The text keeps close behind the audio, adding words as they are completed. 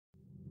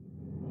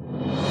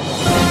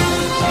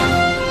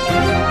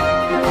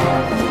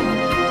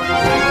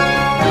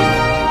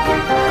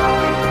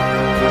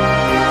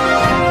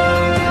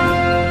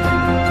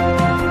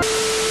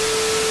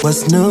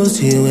What's news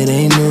to you? It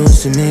ain't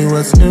news to me.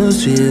 What's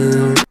news to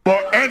you?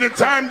 But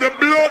anytime the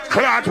blood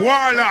clot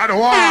warlord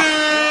walk,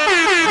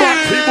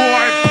 Batty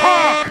boy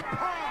park,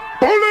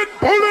 bullet.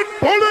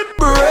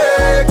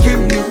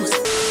 Breaking news.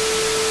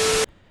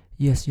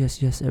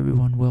 Yes,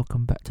 everyone.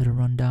 Welcome back to the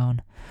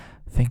rundown.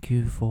 Thank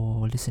you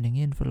for listening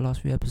in for the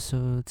last few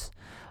episodes.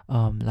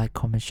 Like,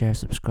 comment, share,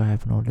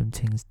 subscribe, and all them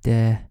things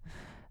there,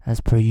 as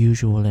per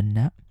usual. And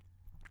that.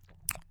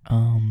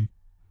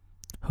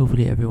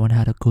 Hopefully everyone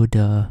had a good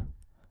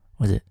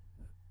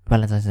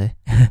Valentine's Day.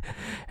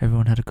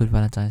 Everyone had a good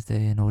Valentine's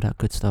Day and all that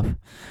good stuff.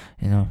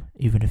 You know,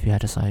 even if you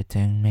had a side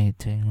thing, main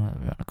thing, whatever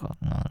you want to call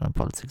it, no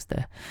politics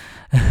there.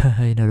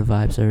 You know the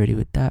vibes already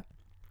with that.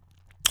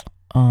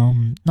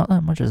 Not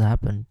that much has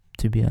happened,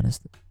 to be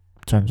honest, in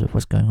terms of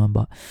what's going on,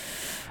 but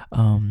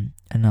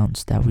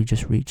announced that we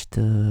just reached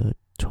the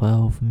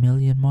 12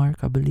 million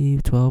mark, I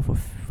believe, 12 or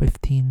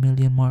 15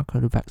 million mark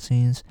of the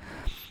vaccines.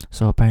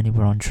 So apparently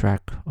we're on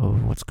track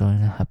of what's going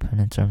to happen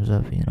in terms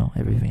of, you know,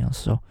 everything else.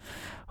 So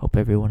hope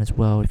everyone is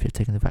well, if you're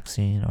taking the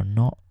vaccine or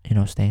not, you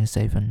know, staying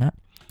safe and that.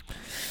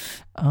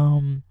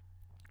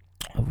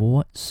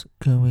 What's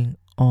going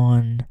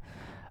on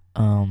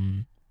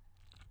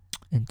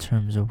in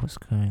terms of what's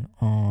going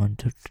on,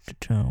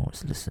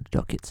 let's listen to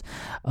dockets.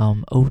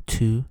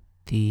 O2,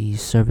 the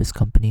service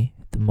company,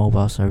 the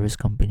mobile service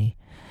company,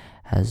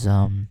 has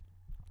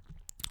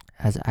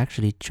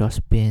actually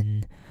just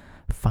been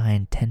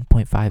fined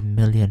 10.5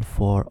 million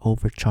for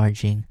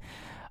overcharging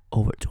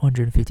over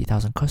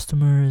 250,000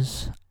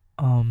 customers.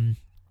 I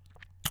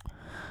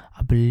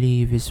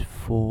believe is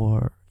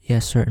for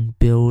certain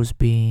bills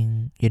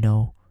being, you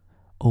know,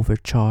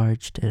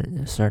 overcharged.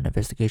 A certain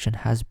investigation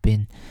has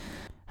been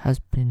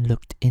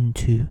looked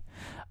into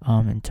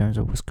in terms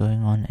of what's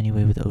going on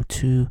anyway with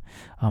O2.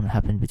 It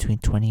happened between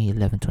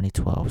 2011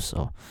 2012,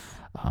 so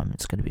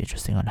it's going to be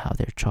interesting on how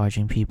they're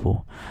charging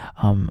people.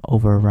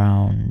 Over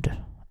around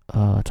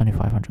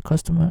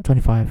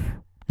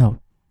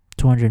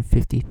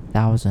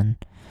 250,000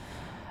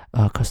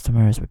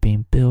 customers were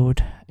being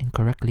billed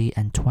incorrectly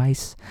and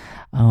twice,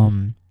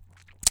 amounting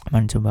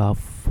to about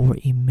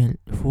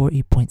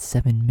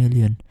 40.7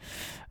 million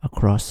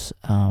across,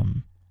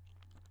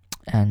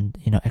 and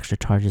you know, extra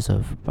charges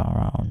of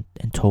around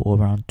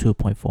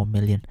 2.4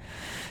 million.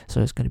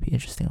 So it's going to be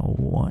interesting on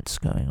what's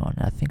going on.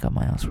 I think I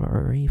might ask for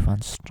a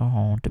refund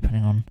still,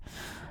 depending on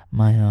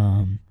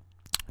my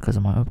because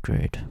of my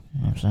upgrade.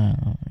 You know what I'm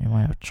saying? You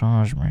might have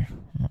charged me.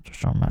 I'm not too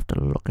sure. I'm going to have to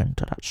look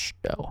into that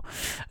still.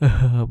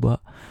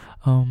 But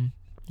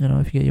you know,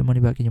 if you get your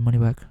money back, get your money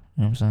back.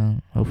 You know what I'm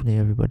saying? Hopefully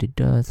everybody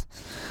does.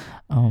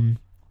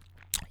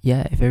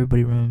 If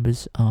everybody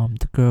remembers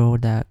the girl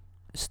that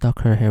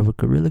stuck her hair with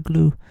Gorilla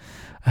Glue,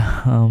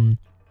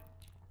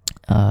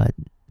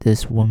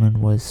 this woman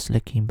was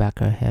slicking back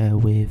her hair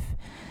with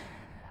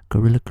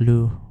Gorilla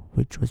Glue,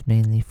 which was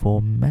mainly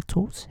for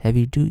metals,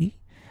 heavy duty.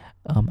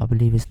 I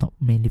believe it's not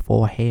mainly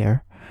for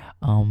hair.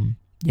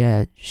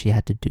 She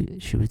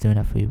was doing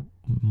that for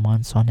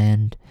months on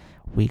end,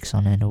 weeks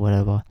on end, or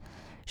whatever.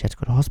 She had to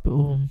go to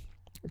hospital,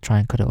 try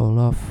and cut it all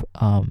off.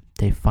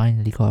 They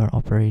finally got an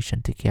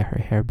operation to get her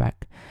hair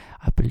back.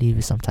 I believe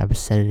it's some type of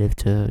sedative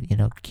to, you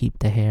know, keep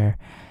the hair,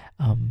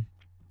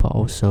 but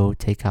also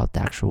take out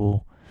the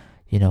actual,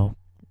 you know,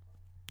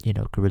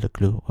 Gorilla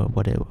Glue or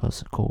what it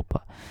was called.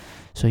 But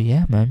so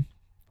yeah, man.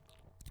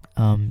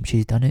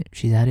 She's done it.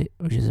 She's had it,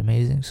 which is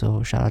amazing.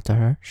 So shout out to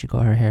her. She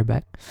got her hair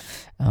back.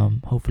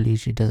 Hopefully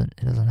it doesn't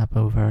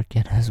happen with her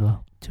again as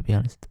well, to be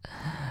honest.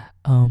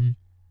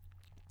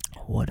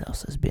 What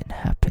else has been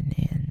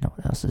happening?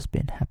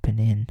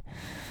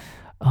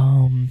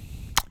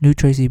 New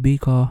Tracy B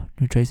car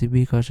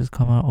just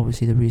come out.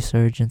 Obviously the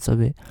resurgence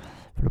of it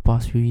for the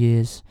past few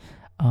years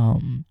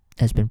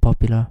has been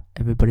popular.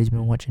 Everybody's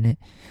been watching it.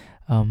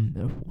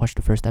 Watched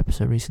the first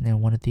episode recently,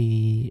 and one of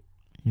the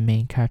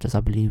main characters,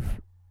 I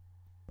believe,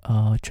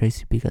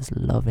 Tracy Beaker's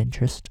love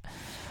interest,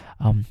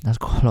 that's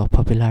got a lot of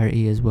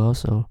popularity as well,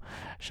 so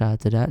shout out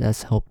to that.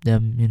 That's helped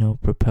them, you know,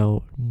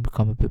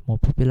 become a bit more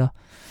popular.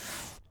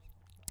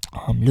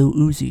 Lil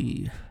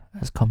Uzi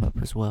has come up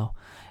as well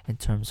in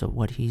terms of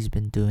what he's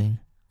been doing.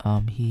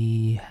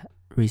 He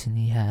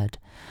recently had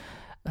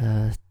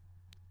a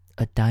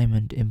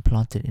diamond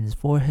implanted in his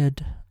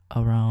forehead.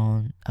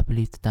 Around, I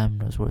believe the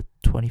diamond was worth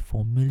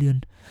 24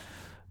 million.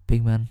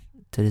 Big man.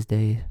 To this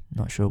day,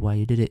 not sure why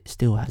he did it.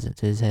 Still has it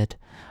to his head.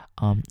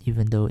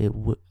 Even though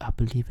I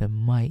believe it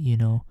might, you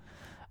know,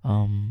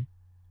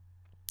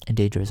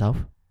 endanger his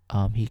health.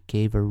 He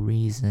gave a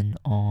reason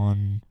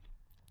on,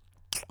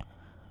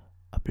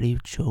 I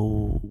believe,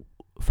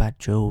 Fat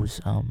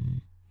Joe's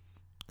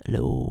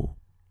little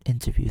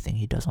interview thing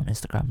he does on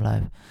Instagram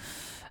Live,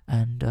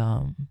 and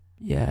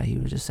he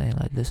was just saying,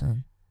 like,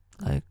 listen,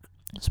 like,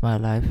 it's my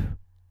life.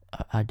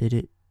 I did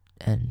it,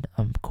 and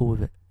I'm cool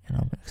with it. You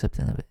know, I'm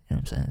accepting of it. You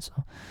know what I'm saying?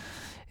 So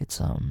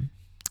it's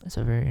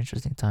a very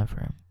interesting time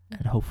for him,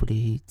 and hopefully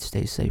he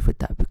stays safe with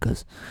that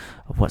because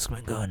of what's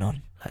been going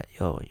on. Like,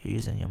 yo, you're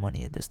using your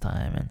money at this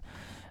time, and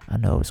I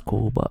know it's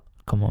cool, but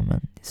come on,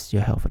 man, it's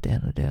your health at the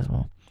end of the day as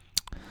well.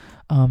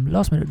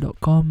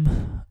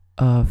 Lastminute.com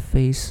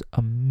face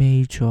a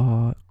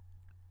major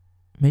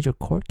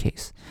court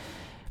case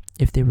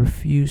if they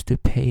refuse to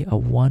pay a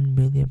 £1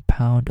 million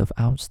of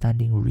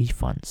outstanding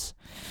refunds.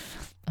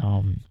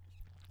 I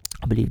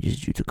believe this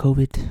is due to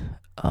COVID,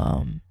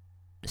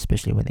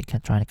 especially when they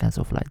can try to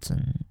cancel flights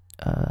and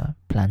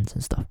plans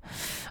and stuff.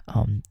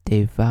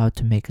 They vowed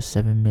to make a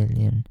 £7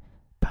 million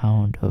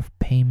of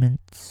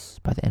payments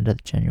by the end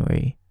of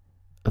January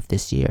of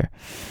this year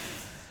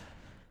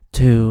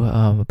to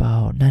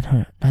about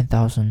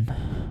 9,000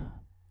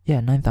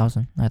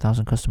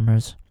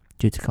 customers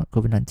due to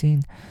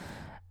COVID-19.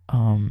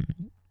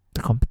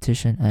 The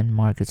Competition and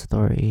Markets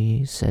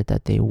Authority said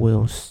that they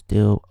will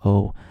still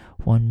owe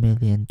 1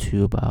 million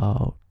to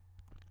about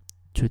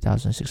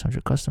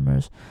 2,600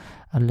 customers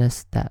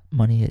unless that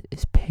money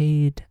is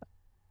paid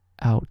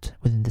out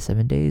within the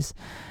 7 days.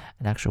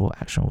 An actual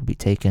action will be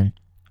taken,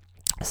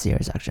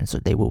 serious action, so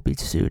they will be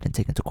sued and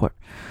taken to court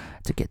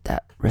to get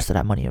that rest of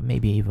that money, or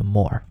maybe even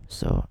more.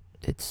 So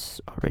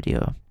it's already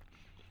a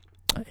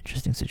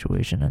interesting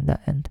situation on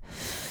that end.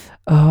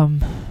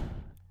 And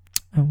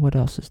what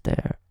else is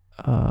there?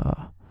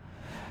 I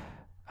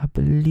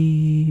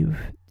believe,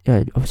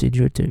 obviously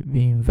due to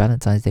being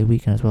Valentine's Day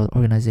weekend as well,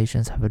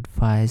 organizations have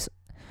advised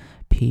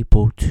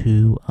people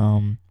to,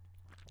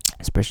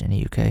 especially in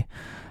the UK,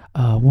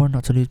 warn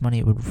not to lose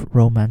money with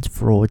romance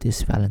fraud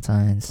this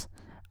Valentine's.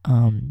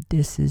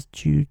 This is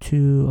due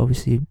to,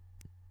 obviously,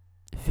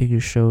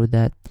 figures show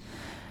that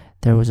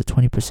there was a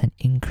 20%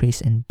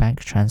 increase in bank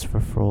transfer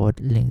fraud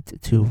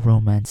linked to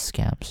romance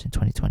scams in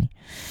 2020.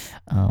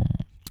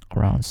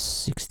 Around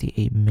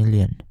 68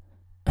 million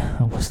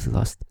was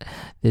lost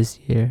this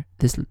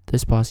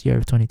past year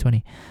of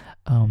 2020,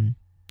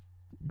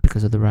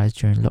 because of the rise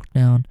during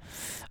lockdown.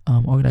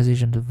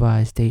 Organizations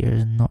advise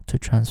daters not to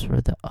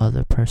transfer the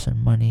other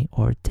person money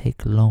or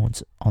take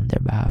loans on their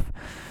behalf.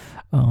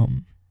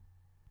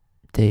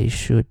 They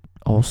should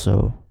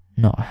also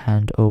not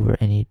hand over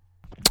any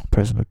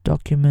personal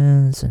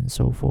documents and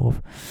so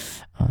forth.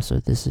 So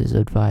this is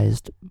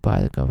advised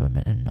by the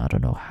government, and I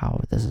don't know how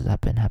this has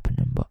been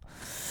happening, but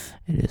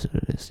it is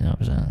what it is, you know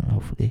what I'm saying?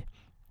 Hopefully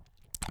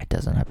it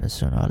doesn't happen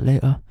sooner or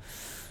later.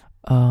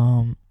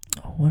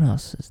 What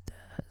else is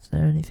there? Is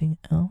there anything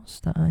else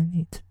that I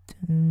need to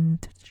do?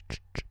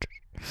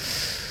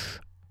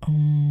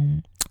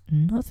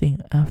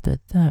 Nothing after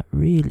that,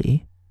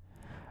 really.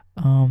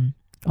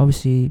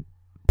 Obviously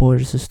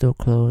borders are still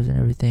closed and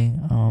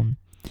everything,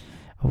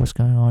 what's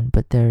going on,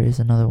 but there is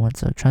another one.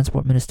 So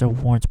Transport Minister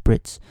warns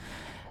Brits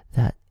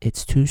that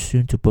it's too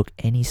soon to book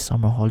any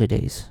summer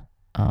holidays.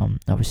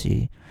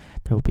 Obviously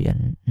there will be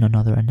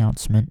another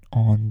announcement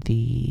on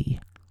the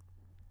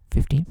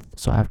 15th,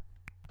 so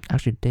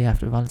actually the day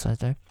after Valentine's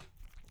Day,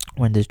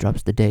 when this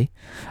drops the day.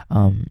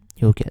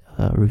 You'll get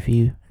a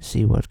review,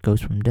 see what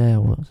goes from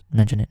there. We'll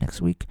mention it next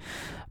week.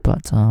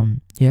 But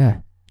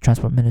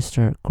Transport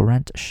Minister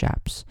Grant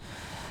Shapps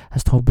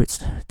has told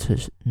Brits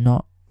to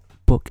not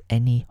book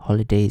any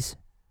holidays,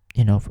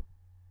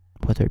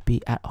 whether it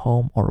be at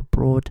home or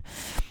abroad.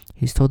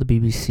 He's told the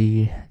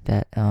BBC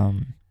that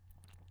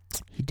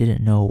he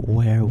didn't know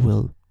where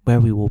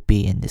we will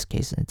be in this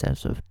case in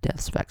terms of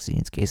deaths,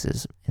 vaccines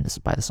cases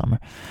by the summer,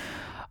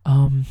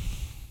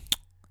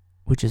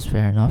 which is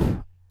fair enough.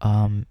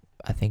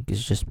 I think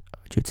it's just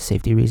due to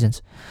safety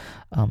reasons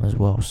as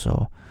well.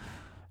 So,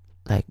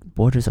 like,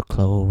 borders are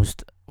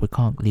closed. We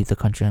can't leave the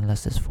country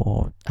unless it's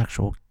for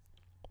actual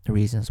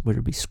reasons, whether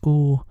it be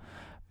school,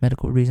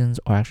 medical reasons,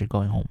 or actually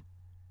going home.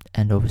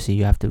 And obviously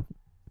you have to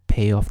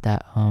pay off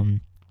that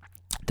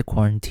the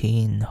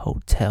quarantine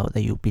hotel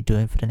that you'll be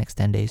doing for the next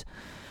 10 days,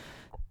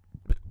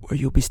 where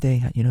you'll be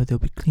staying at. They'll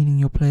be cleaning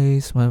your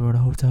place, whatever, the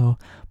hotel,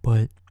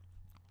 but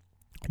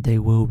they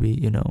will be,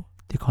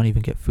 they can't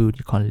even get food.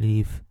 You can't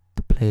leave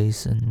the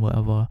place and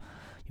whatever.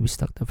 You'll be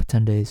stuck there for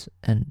 10 days,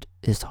 and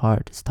it's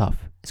hard, it's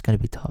tough. It's going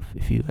to be tough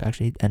if you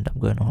actually end up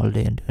going on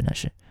holiday and doing that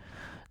shit.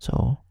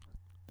 So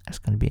it's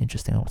going to be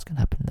interesting on what's going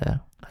to happen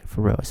there, like,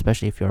 for real,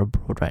 especially if you're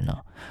abroad right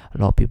now. A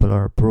lot of people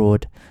are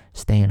abroad,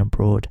 staying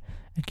abroad,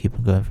 and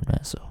keeping going from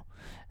there. So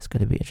it's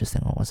going to be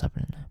interesting on what's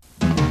happening there.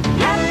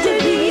 After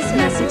these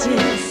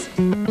messages,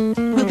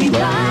 we'll be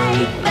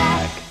right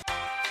back.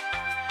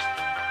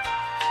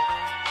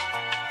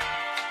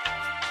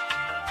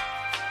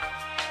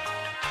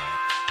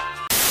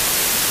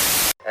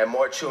 And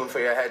more tune for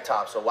your head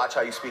top, so watch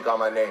how you speak on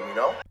my name,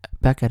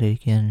 Back at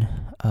it again.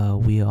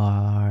 We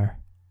are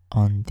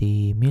on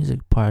the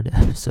music part of the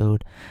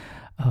episode.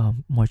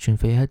 More tune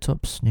for your head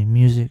tops, new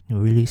music, new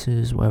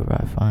releases, whatever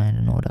I find,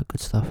 and all that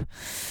good stuff.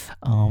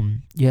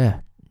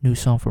 New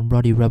song from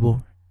Roddy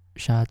Rebel,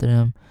 shout out to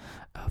them,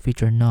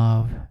 featuring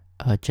Nav,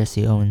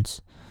 Jesse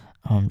Owens.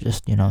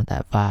 Just,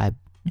 that vibe,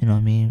 you know what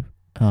I mean?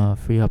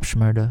 Free up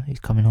Shmurda, he's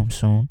coming home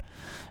soon,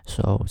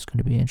 so it's going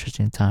to be an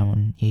interesting time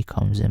when he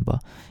comes in.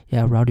 But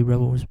yeah, Roddy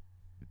Rebel was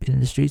in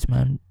the streets,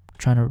 man,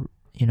 trying to,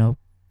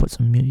 put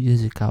some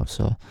music out,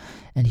 so,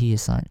 and he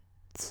is signed,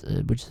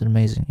 which is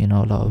amazing. A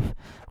lot of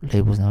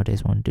labels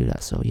nowadays want to do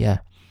that. So yeah,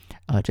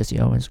 Jesse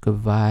Owens,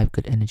 good vibe,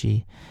 good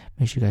energy.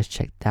 Make sure you guys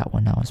check that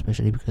one out,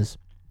 especially because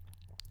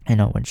when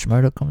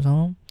Shmurda comes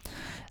home,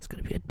 it's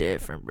gonna be a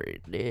different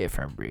breed. You know what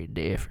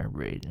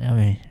I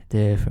mean?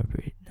 Different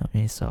breed. You know what I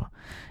mean? So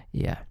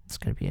yeah, it's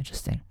gonna be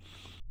interesting.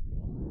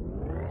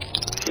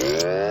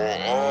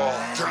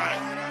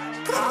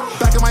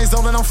 Back in my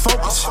zone and I'm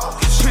focused.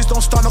 Please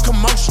don't start no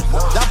commotion.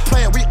 Y'all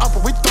playing, we up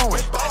and we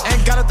throwing.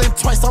 Ain't gotta think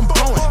twice, I'm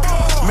blowing.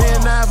 Me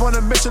and Nav on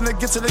a mission to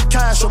get to the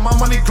cash, so my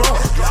money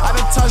growing. I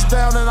done touched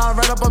down and I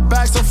ran up a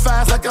bag so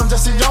fast like I'm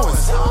Jesse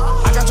Owens.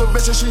 I got your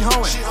bitch and she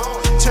hoeing.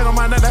 Chain on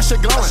my neck, that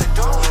shit glowing.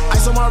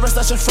 Ice on my wrist,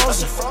 that shit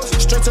frozen.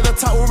 Straight to the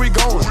top, where we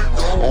going?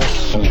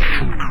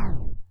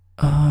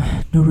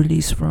 New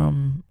release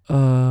from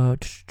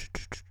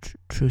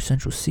True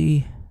Central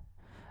C.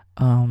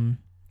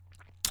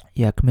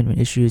 Commitment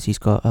Issues. He's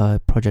got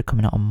a project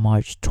coming out on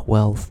March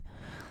 12th.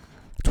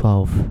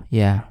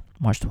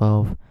 March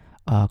 12th.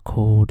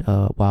 Called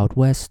Wild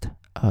West.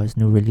 His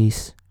new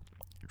release.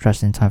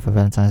 Just in time for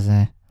Valentine's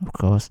Day, of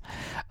course.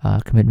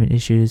 Commitment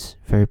Issues,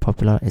 very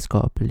popular. It's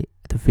got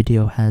the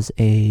video has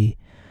I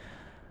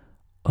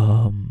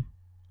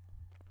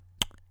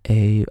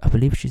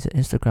believe she's an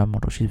Instagram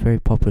model. She's very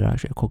popular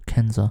actually, called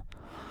Kenza.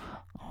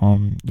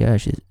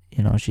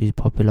 She's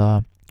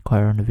popular.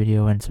 Quite her on the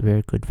video, and it's a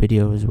very good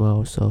video as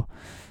well. So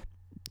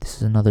this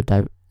is another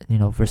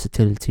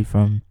versatility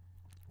from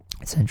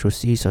Central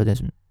C. So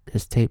this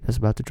tape that's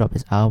about to drop,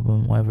 his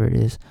album, whatever it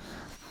is,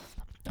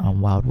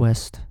 Wild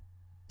West.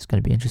 It's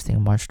gonna be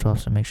interesting, March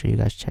 12th. So make sure you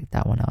guys check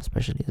that one out,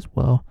 especially as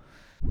well.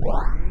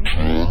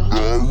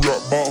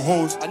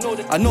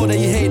 I know that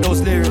you hate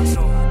those lyrics.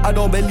 I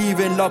don't believe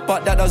in love,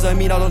 but that doesn't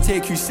mean I don't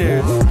take you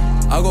serious.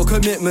 I got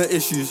commitment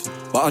issues,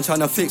 but I'm trying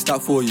to fix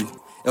that for you.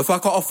 If I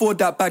can't afford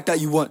that bag that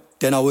you want,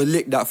 then I will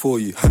lick that for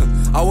you.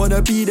 I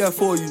wanna be there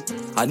for you.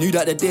 I knew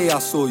that the day I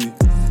saw you.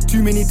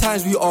 Too many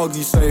times we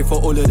argued, sorry for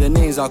all of the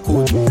names I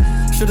called you.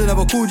 Should've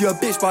never called you a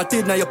bitch, but I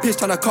did. Now you're pissed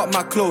trying to cut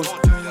my clothes.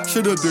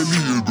 Should've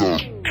deleted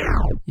that.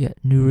 Yeah,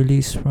 new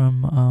release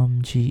from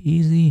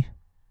G-Eazy,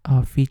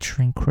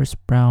 featuring Chris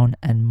Brown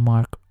and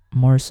Mark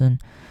Morrison.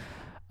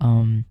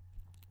 I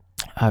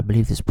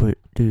believe this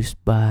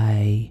produced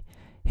by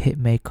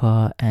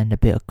Hitmaker and a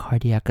bit of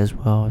Cardiac as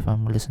well, if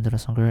I'm listening to the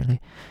song correctly.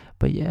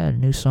 But yeah,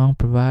 new song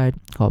Provide,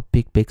 got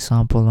big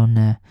sample on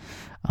there.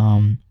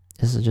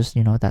 This is just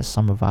that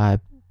summer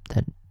vibe,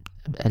 that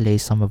LA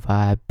summer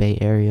vibe, Bay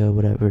Area,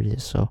 whatever it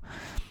is. So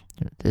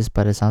this,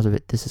 by the sounds of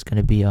it, this is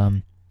gonna be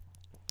a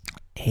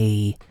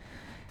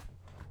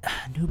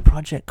new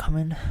project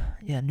coming.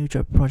 New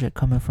project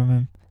coming from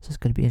him. So it's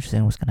gonna be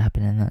interesting what's gonna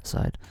happen in that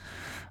side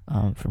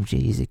from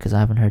G-Eazy, because I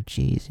haven't heard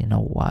G-Eazy in a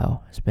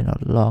while. It's been a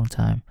long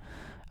time.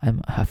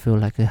 I feel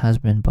like it has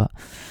been, but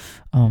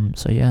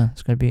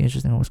it's gonna be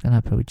interesting what's gonna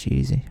happen with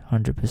G-Eazy,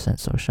 100%.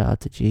 So shout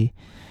out to G.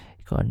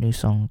 He got a new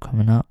song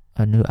coming up,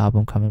 a new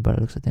album coming by the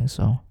looks of things.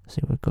 So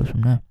see where it goes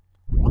from there.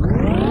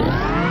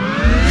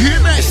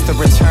 It's the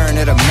return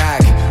of the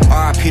Mac,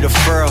 R.I.P. the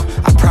Furl.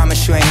 I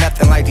promise you ain't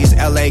nothing like these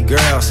LA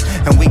girls.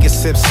 And we can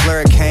sip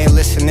Slurricane,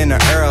 listening to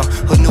Earl.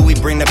 Who knew we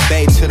bring the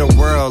Bay to the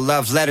world?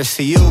 Love letters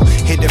to you,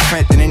 hit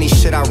different than any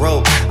shit I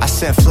wrote. I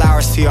sent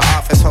flowers to your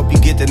office, hope you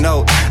get the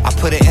note. I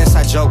put an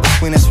inside joke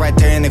between us right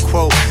there in the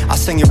quote. I'll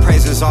sing your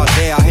praises all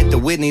day, I'll hit the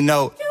Whitney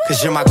note.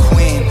 Cause you're my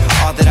queen,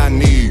 all that I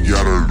need.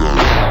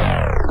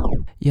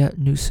 Yeah,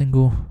 new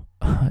single.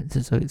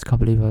 It's can't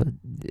believe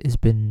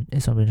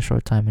it's only been a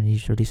short time and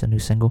he's released a new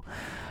single.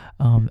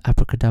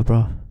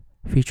 Abracadabra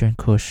featuring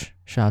Kush.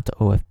 Shout out to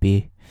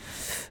OFB.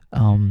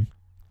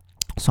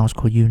 Song's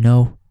called You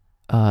Know.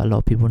 A lot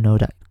of people know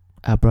that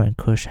Abra and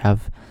Kush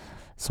have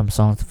some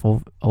songs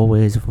drop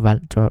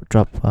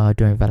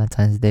during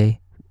Valentine's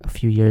Day a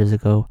few years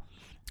ago.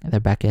 They're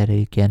back at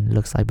it again.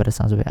 Looks like by the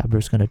sounds of it,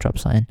 Abra's gonna drop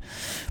something.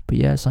 But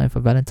yeah, something for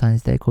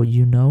Valentine's Day called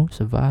You Know. It's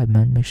a vibe,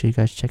 man. Make sure you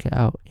guys check it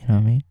out. You know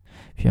what I mean?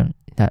 If you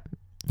that,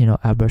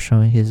 Abra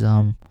showing his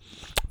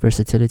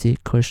versatility.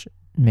 Kush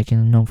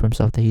making known for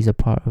himself that he's a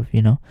part of.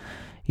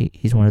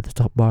 He's one of the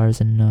top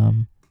bars in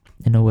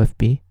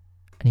OFB,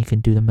 and he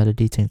can do the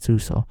melody thing too.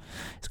 So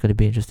it's gonna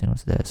be interesting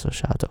what's there. So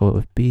shout out to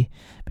OFB.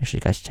 Make sure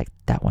you guys check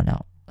that one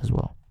out as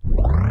well. You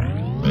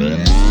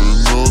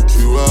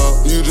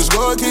just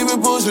gotta keep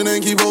it pushing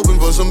and keep hoping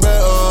for some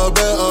better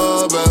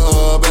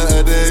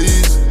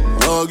days.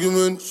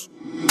 Arguments,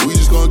 we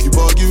just gonna keep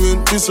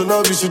arguing. It's a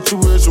lovely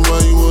situation, why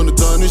you wanna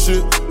tarnish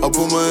it? I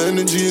put my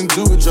energy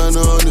into it, trying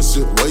to harness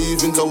it. Why you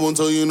think I won't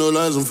tell you no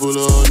lies, I'm full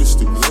of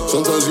honesty.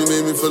 Sometimes you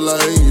make me feel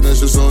like hate,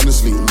 that's just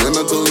honestly. When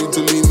I told you to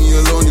leave me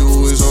alone, you're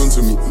always on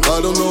to me. I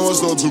don't know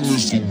what's not to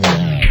miss.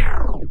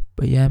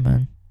 But yeah,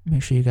 man,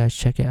 make sure you guys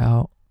check it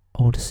out.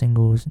 All the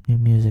singles, new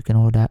music and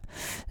all that.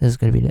 This is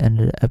gonna be the end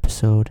of the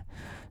episode.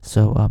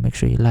 So make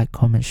sure you like,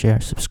 comment, share,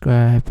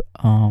 subscribe.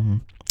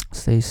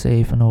 Stay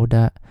safe and all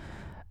that.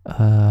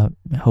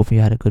 Hope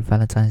you had a good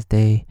Valentine's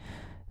Day.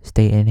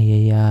 Stay in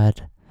your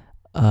yard.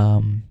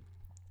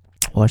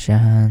 Wash your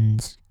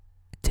hands.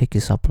 Take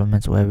your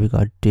supplements, whatever you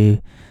gotta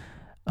do.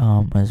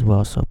 As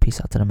well. So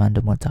peace out to the man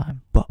one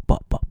time. But.